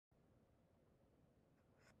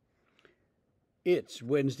It's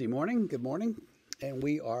Wednesday morning. Good morning. And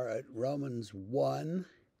we are at Romans 1.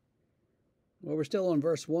 Well, we're still on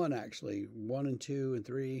verse 1, actually. 1 and 2 and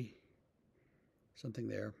 3, something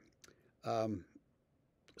there. Um,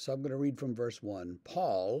 so I'm going to read from verse 1.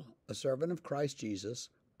 Paul, a servant of Christ Jesus,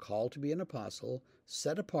 called to be an apostle,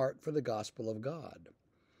 set apart for the gospel of God,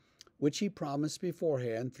 which he promised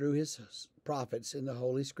beforehand through his prophets in the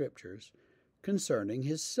Holy Scriptures concerning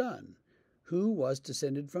his Son, who was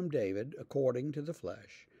descended from David according to the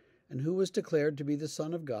flesh, and who was declared to be the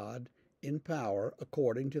Son of God in power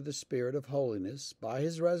according to the Spirit of holiness by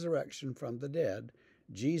his resurrection from the dead,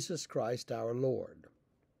 Jesus Christ our Lord.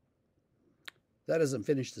 That doesn't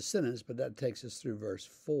finish the sentence, but that takes us through verse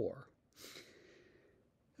 4.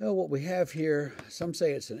 Well, what we have here, some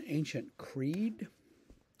say it's an ancient creed.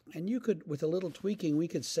 And you could, with a little tweaking, we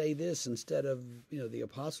could say this instead of, the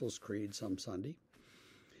Apostles' Creed some Sunday.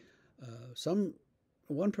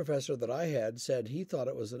 One professor that I had said he thought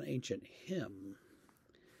it was an ancient hymn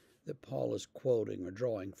that Paul is quoting or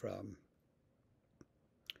drawing from.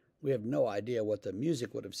 We have no idea what the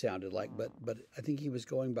music would have sounded like, but I think he was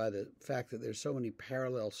going by the fact that there's so many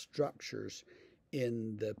parallel structures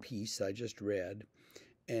in the piece I just read,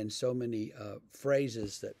 and so many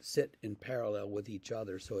phrases that sit in parallel with each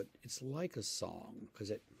other. So it's like a song,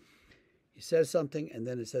 because he says something, and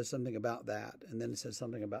then it says something about that, and then it says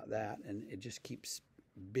something about that, and it just keeps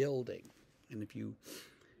building. And if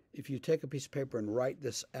you take a piece of paper and write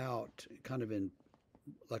this out kind of in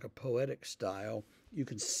like a poetic style, you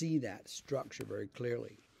can see that structure very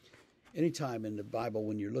clearly. Anytime in the Bible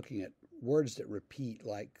when you're looking at words that repeat,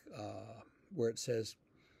 like where it says,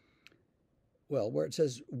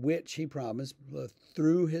 which he promised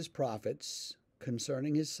through his prophets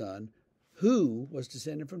concerning his Son, who was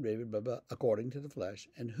descended from David according to the flesh,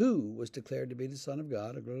 and who was declared to be the Son of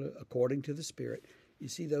God according to the Spirit. You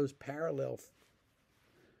see those parallel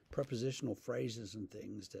prepositional phrases and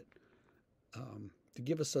things that to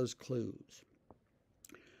give us those clues.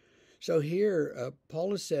 So here, Paul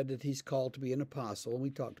has said that he's called to be an apostle, and we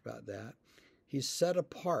talked about that. He's set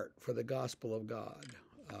apart for the gospel of God.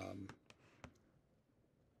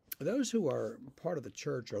 Those who are part of the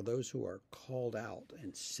church are those who are called out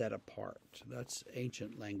and set apart. That's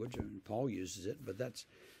ancient language, and Paul uses it, but that's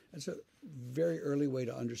a very early way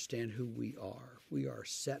to understand who we are. We are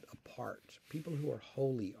set apart. People who are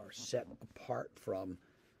holy are set apart from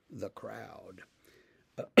the crowd.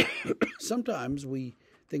 Sometimes we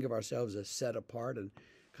think of ourselves as set apart and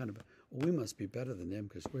kind of, well, we must be better than them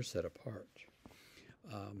because we're set apart.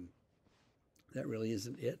 That really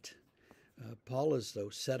isn't it. Paul is, though,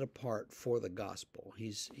 set apart for the gospel.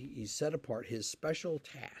 He's set apart, his special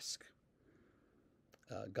task.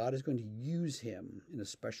 God is going to use him in a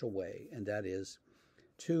special way, and that is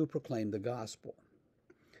to proclaim the gospel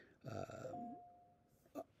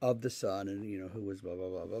of the Son, and who was blah blah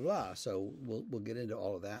blah blah blah. So we'll get into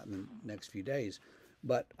all of that in the next few days.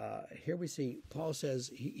 But here we see Paul says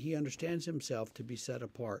he understands himself to be set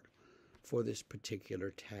apart for this particular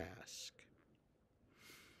task.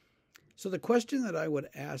 So the question that I would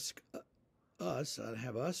ask us, I'd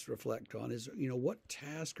have us reflect on is, what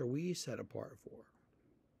task are we set apart for?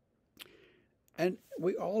 And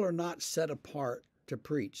we all are not set apart to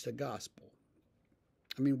preach the gospel.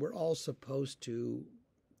 I mean, we're all supposed to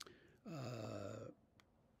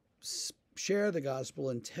share the gospel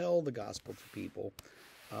and tell the gospel to people,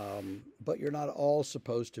 but you're not all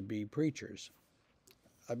supposed to be preachers.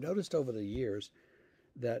 I've noticed over the years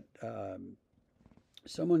that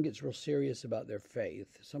someone gets real serious about their faith.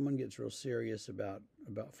 Someone gets real serious about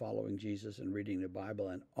following Jesus and reading the Bible,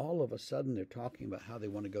 and all of a sudden they're talking about how they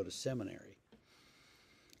want to go to seminary.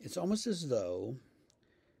 It's almost as though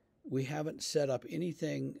we haven't set up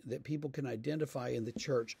anything that people can identify in the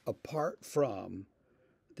church apart from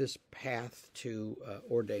this path to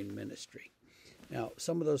ordained ministry. Now,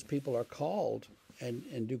 some of those people are called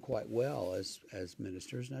and do quite well as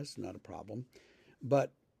ministers, and that's not a problem.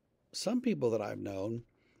 But some people that I've known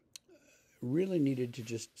really needed to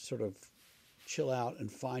just sort of chill out and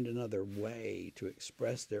find another way to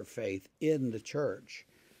express their faith in the church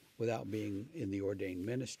without being in the ordained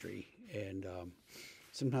ministry. And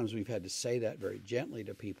sometimes we've had to say that very gently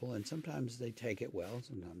to people, and sometimes they take it well,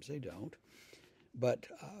 sometimes they don't. But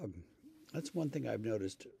that's one thing I've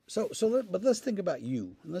noticed. But let's think about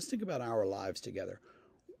you, and let's think about our lives together.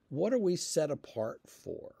 What are we set apart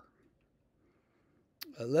for?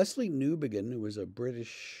 Leslie Newbigin, who was a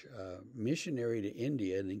British missionary to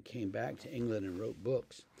India and then came back to England and wrote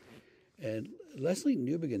books. And Leslie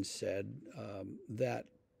Newbigin said that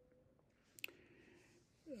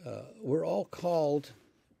we're all called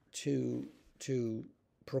to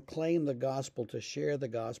proclaim the gospel, to share the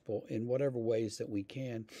gospel in whatever ways that we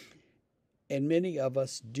can. And many of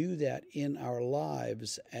us do that in our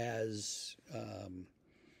lives as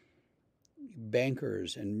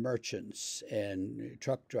bankers and merchants and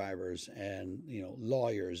truck drivers and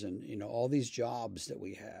lawyers and all these jobs that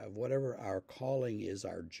we have. Whatever our calling is,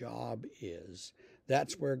 our job is,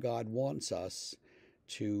 that's where God wants us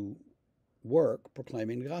to work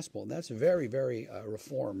proclaiming the gospel. And that's very, very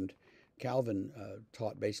reformed. Calvin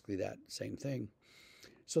taught basically that same thing.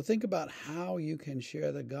 So think about how you can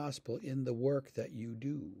share the gospel in the work that you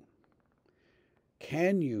do.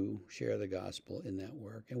 Can you share the gospel in that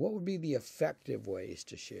work? And what would be the effective ways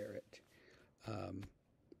to share it?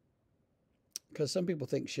 Because some people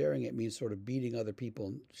think sharing it means sort of beating other people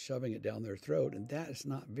and shoving it down their throat, and that is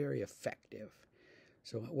not very effective.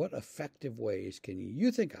 So what effective ways can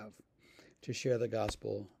you think of to share the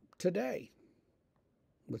gospel today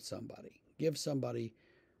with somebody? Give somebody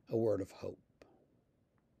a word of hope.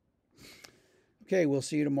 Okay, we'll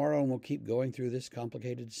see you tomorrow, and we'll keep going through this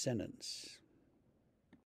complicated sentence.